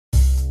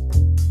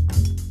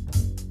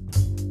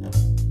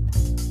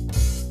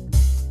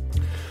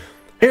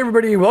Hey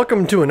everybody,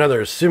 welcome to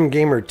another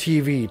SimGamer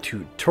TV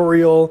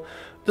tutorial.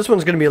 This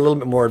one's going to be a little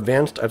bit more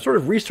advanced. I've sort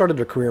of restarted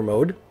a career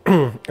mode,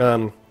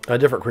 a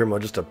different career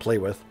mode just to play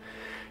with.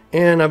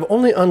 And I've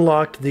only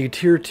unlocked the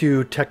Tier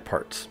 2 tech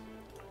parts.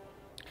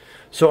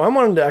 So I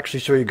wanted to actually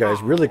show you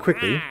guys really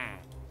quickly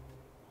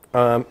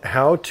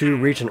how to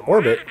reach an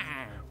orbit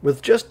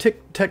with just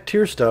tech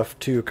tier stuff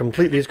to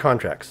complete these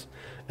contracts.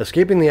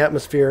 Escaping the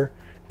atmosphere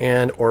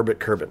and orbit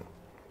Kerbin.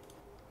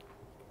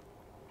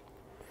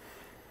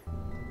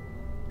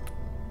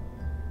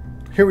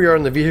 Here we are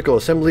in the vehicle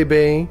assembly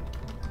bay,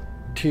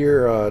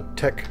 tier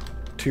tech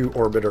 2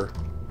 orbiter.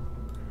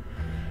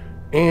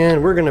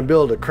 And we're going to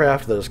build a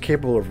craft that is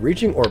capable of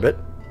reaching orbit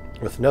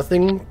with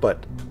nothing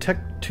but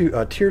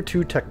tier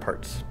 2 tech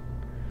parts.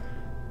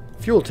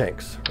 Fuel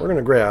tanks. We're going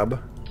to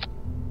grab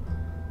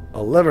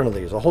 11 of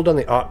these. I'll hold down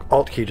the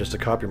Alt key just to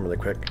copy them really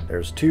quick.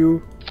 There's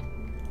 2,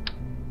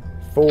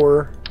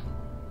 4,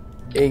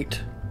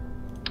 8,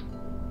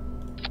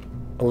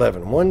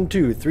 11. 1,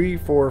 2, 3,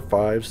 4,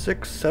 5,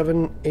 6,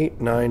 7, 8,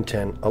 9,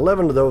 10.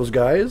 11 of those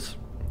guys.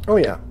 Oh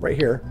yeah, right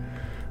here.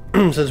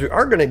 Since we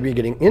are going to be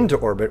getting into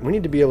orbit, we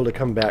need to be able to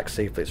come back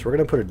safely. So we're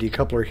going to put a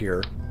decoupler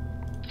here.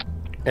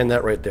 And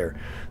that right there.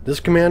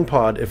 This command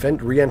pod, if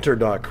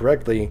re-entered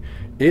correctly,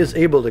 is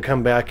able to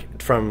come back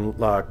from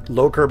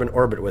low Kerbin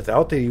orbit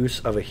without the use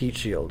of a heat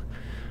shield.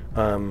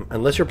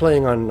 Unless you're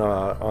playing on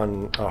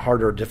a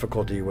harder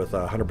difficulty with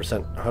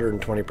 100%,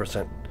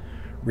 120%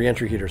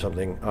 re-entry heat or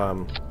something.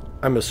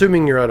 I'm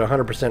assuming you're at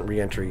 100%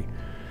 re-entry.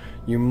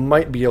 You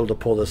might be able to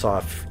pull this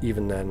off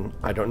even then.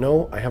 I don't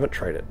know. I haven't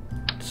tried it.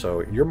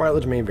 So your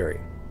mileage may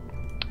vary.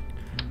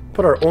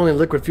 Put our only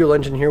liquid fuel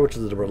engine here, which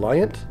is the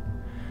Reliant.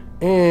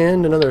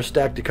 And another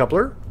stack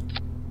decoupler.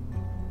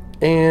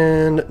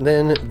 And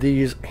then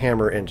these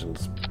hammer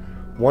engines.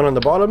 One on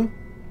the bottom.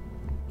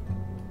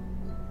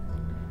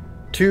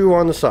 2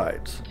 on the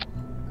sides.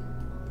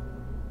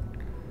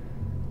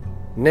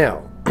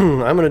 Now,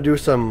 I'm going to do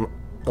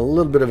a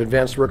little bit of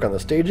advanced work on the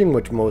staging,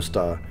 which most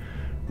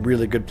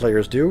really good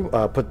players do.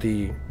 Put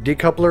the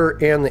decoupler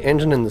and the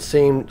engine in the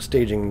same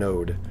staging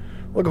node.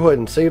 We'll go ahead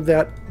and save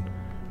that.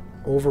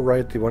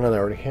 Overwrite the one that I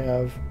already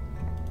have.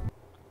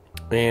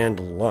 And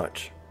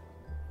launch.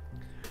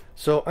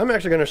 So I'm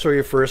actually going to show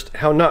you first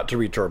how not to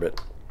reach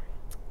orbit.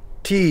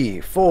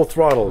 T, full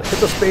throttle, hit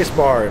the space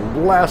bar and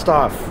blast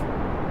off.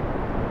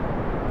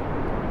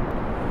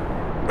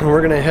 And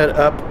we're going to head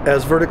up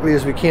as vertically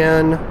as we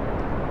can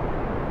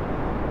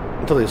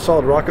until these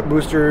solid rocket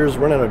boosters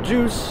run out of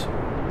juice.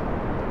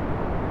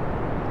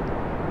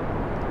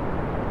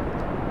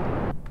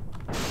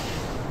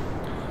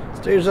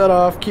 Stage that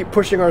off, keep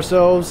pushing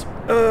ourselves.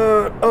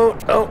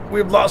 Oh,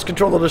 we've lost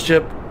control of the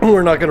ship.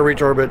 We're not going to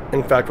reach orbit.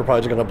 In fact, we're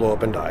probably just going to blow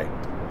up and die.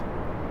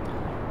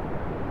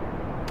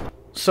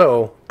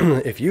 So,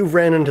 if you've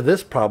ran into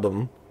this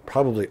problem,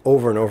 probably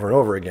over and over and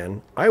over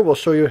again, I will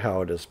show you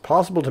how it is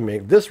possible to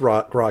make this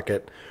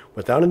rocket,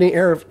 without any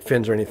air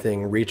fins or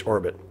anything, reach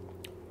orbit.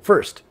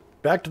 First,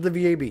 back to the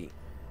VAB.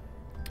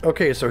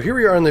 Okay, so here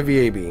we are in the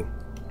VAB.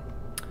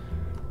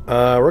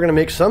 We're going to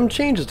make some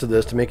changes to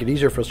this to make it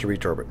easier for us to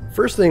reach orbit.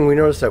 First thing, we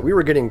noticed that we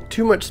were getting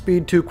too much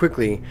speed too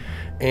quickly,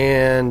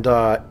 and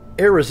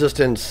air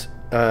resistance,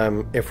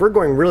 if we're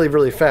going really,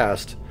 really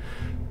fast,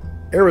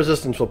 air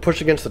resistance will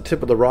push against the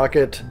tip of the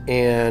rocket,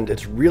 and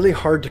it's really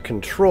hard to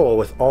control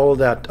with all of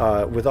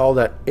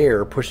that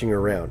air pushing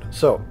around.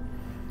 So,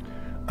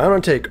 I'm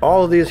going to take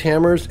all of these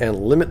hammers and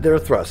limit their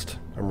thrust.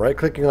 I'm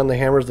right-clicking on the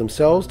hammers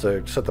themselves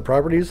to set the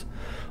properties.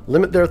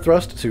 Limit their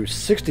thrust to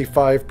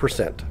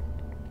 65%.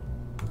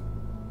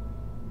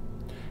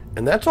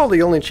 And that's all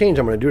the only change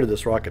I'm going to do to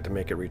this rocket to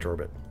make it reach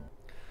orbit.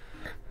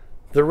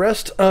 The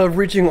rest of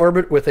reaching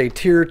orbit with a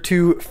Tier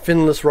 2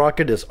 finless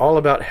rocket is all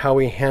about how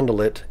we handle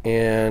it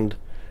and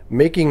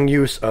making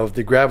use of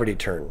the gravity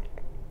turn.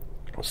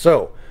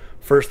 So,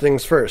 first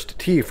things first,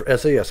 T for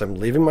SAS. I'm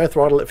leaving my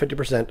throttle at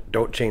 50%.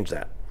 Don't change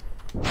that.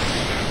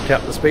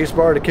 Tap the space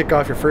bar to kick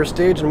off your first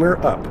stage, and we're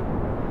up.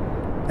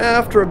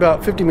 After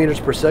about 50 meters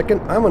per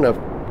second, I'm going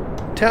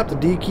to tap the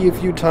D key a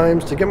few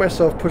times to get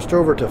myself pushed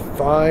over to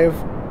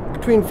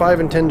between 5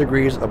 and 10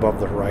 degrees above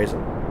the horizon.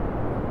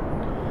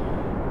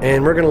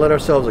 And we're going to let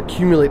ourselves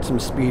accumulate some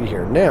speed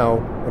here. Now,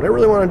 what I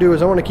really want to do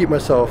is I want to keep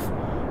myself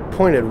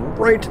pointed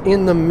right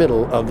in the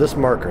middle of this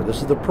marker. This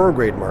is the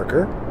prograde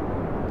marker.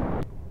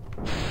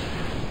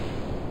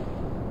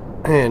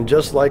 And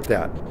just like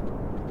that,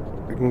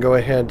 we can go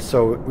ahead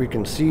so we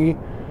can see.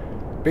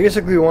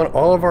 Basically, we want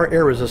all of our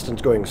air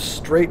resistance going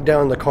straight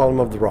down the column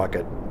of the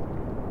rocket.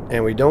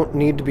 And we don't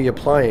need to be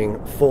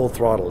applying full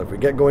throttle. If we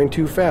get going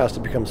too fast,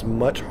 it becomes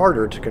much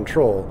harder to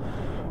control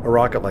a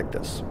rocket like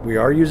this. We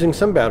are using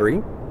some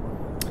battery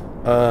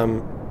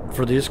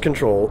for these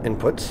control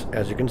inputs,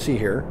 as you can see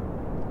here.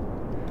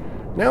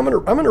 Now I'm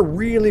gonna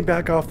really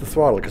back off the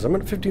throttle because I'm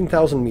at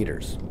 15,000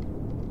 meters.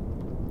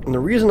 And the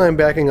reason I'm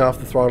backing off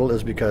the throttle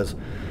is because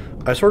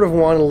I sort of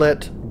want to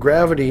let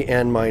gravity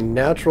and my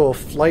natural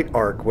flight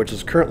arc, which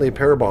is currently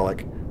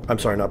parabolic, I'm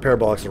sorry, not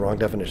parabolic, it's the wrong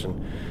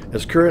definition,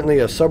 is currently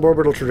a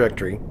suborbital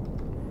trajectory.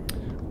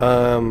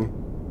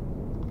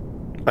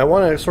 I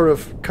want to sort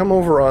of come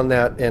over on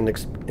that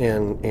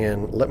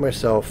and let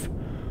myself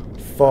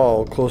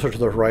fall closer to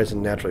the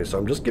horizon naturally. So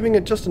I'm just giving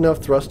it just enough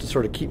thrust to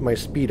sort of keep my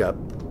speed up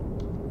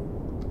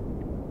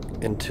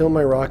until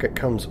my rocket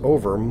comes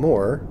over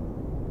more.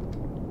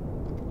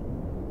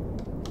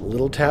 A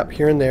little tap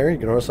here and there. You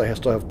can notice I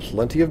still have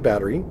plenty of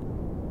battery.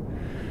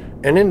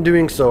 And in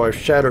doing so, I've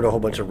shattered a whole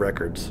bunch of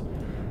records.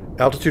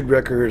 Altitude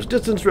records,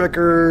 distance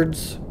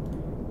records,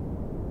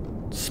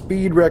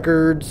 speed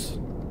records.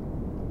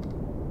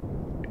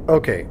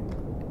 Okay.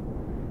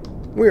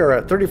 We are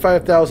at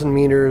 35,000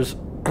 meters,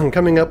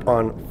 coming up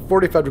on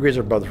 45 degrees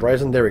above the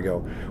horizon. There we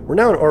go. We're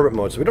now in orbit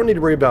mode, so we don't need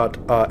to worry about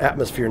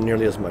atmosphere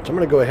nearly as much. I'm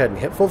going to go ahead and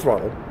hit full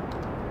throttle.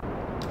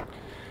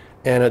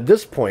 And at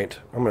this point,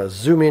 I'm going to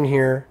zoom in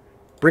here,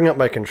 bring up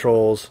my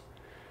controls,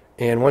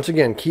 and once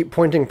again, keep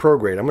pointing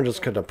prograde. I'm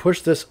just going to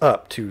push this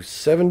up to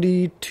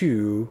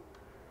 72,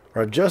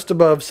 or just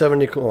above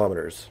 70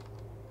 kilometers.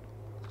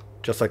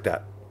 Just like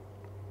that.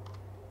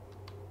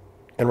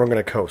 And we're going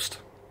to coast.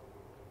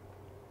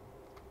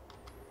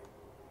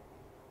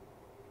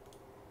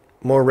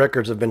 More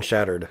records have been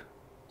shattered.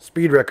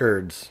 Speed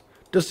records,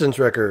 distance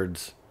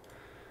records.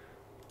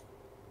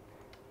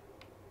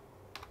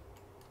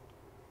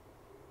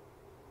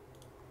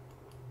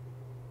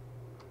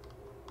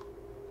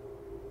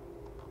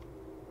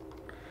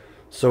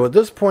 So at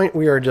this point,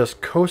 we are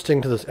just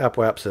coasting to this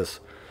apoapsis.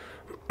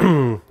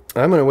 I'm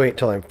going to wait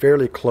till I'm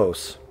fairly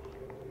close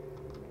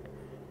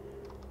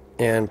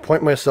and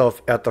point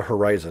myself at the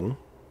horizon.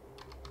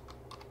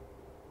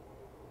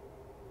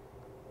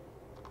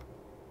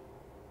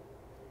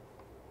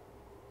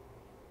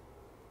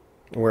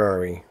 Where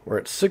are we? We're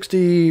at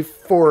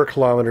 64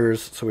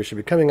 kilometers, so we should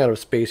be coming out of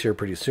space here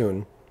pretty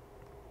soon.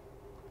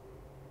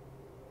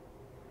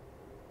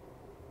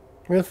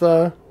 With,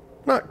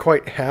 not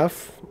quite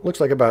half. Looks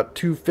like about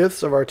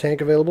 2/5 of our tank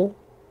available.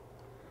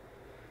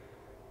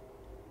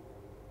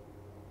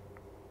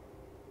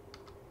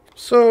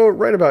 So,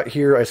 right about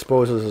here, I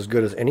suppose, is as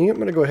good as any. I'm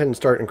going to go ahead and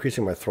start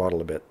increasing my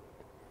throttle a bit.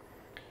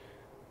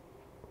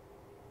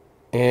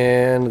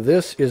 And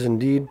this is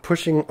indeed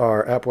pushing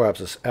our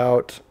apoapsis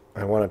out.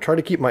 I want to try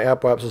to keep my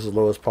apoapsis as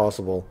low as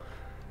possible.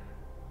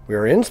 We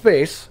are in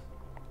space.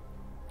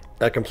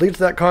 That completes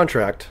that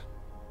contract.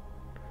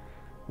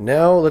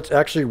 Now let's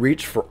actually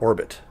reach for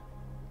orbit.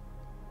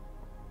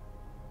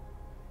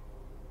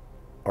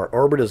 Our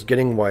orbit is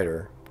getting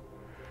wider.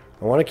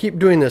 I want to keep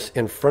doing this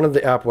in front of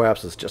the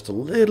apoapsis, just a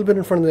little bit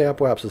in front of the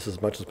apoapsis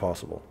as much as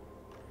possible.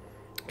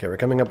 Okay, we're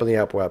coming up on the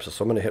apoapsis,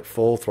 so I'm going to hit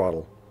full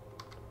throttle.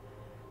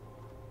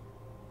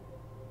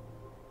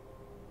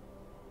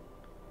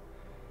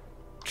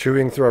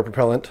 Chewing through our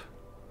propellant.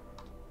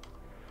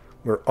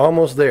 We're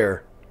almost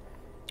there.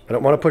 I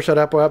don't want to push that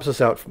apoapsis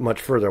out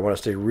much further. I want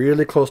to stay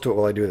really close to it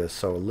while I do this.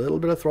 So a little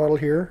bit of throttle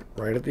here,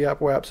 right at the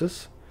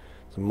apoapsis.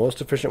 It's the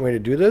most efficient way to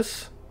do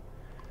this.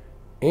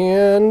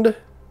 And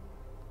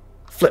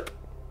flip.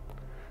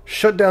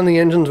 Shut down the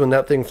engines when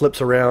that thing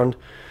flips around.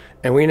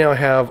 And we now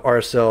have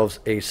ourselves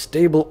a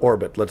stable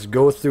orbit. Let's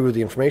go through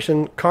the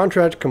information.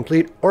 Contract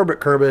complete, orbit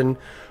Kerbal,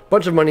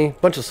 bunch of money,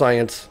 bunch of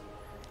science.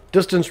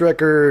 Distance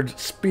records,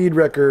 speed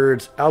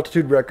records,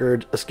 altitude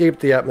records, escape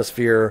the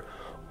atmosphere,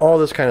 all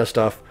this kind of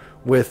stuff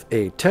with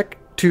a Tech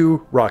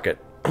 2 rocket.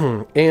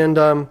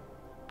 And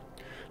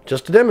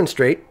just to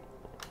demonstrate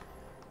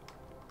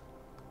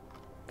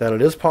that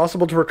it is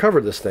possible to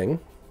recover this thing,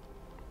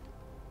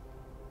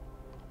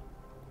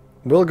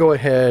 we'll go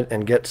ahead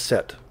and get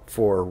set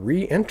for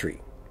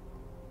re-entry.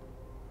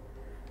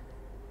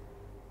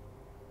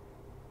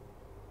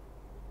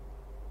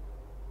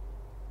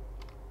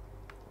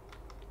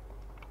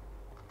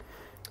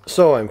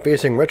 So I'm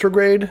facing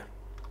retrograde.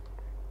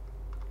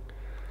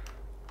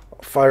 I'll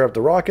fire up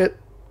the rocket.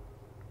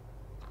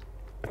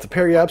 If the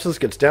periapsis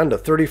gets down to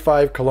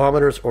 35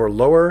 kilometers or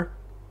lower,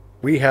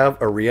 we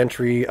have a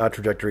re-entry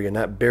trajectory, and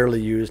that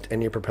barely used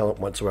any propellant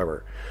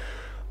whatsoever.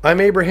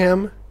 I'm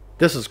Abraham.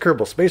 This is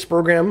Kerbal Space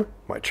Program.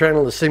 My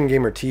channel is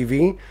SimGamer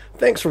TV.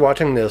 Thanks for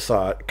watching this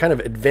kind of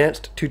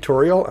advanced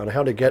tutorial on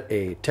how to get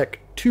a Tech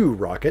 2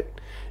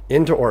 rocket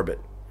into orbit.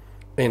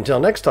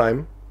 Until next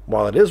time,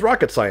 while it is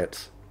rocket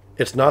science,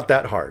 it's not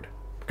that hard.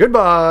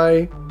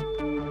 Goodbye!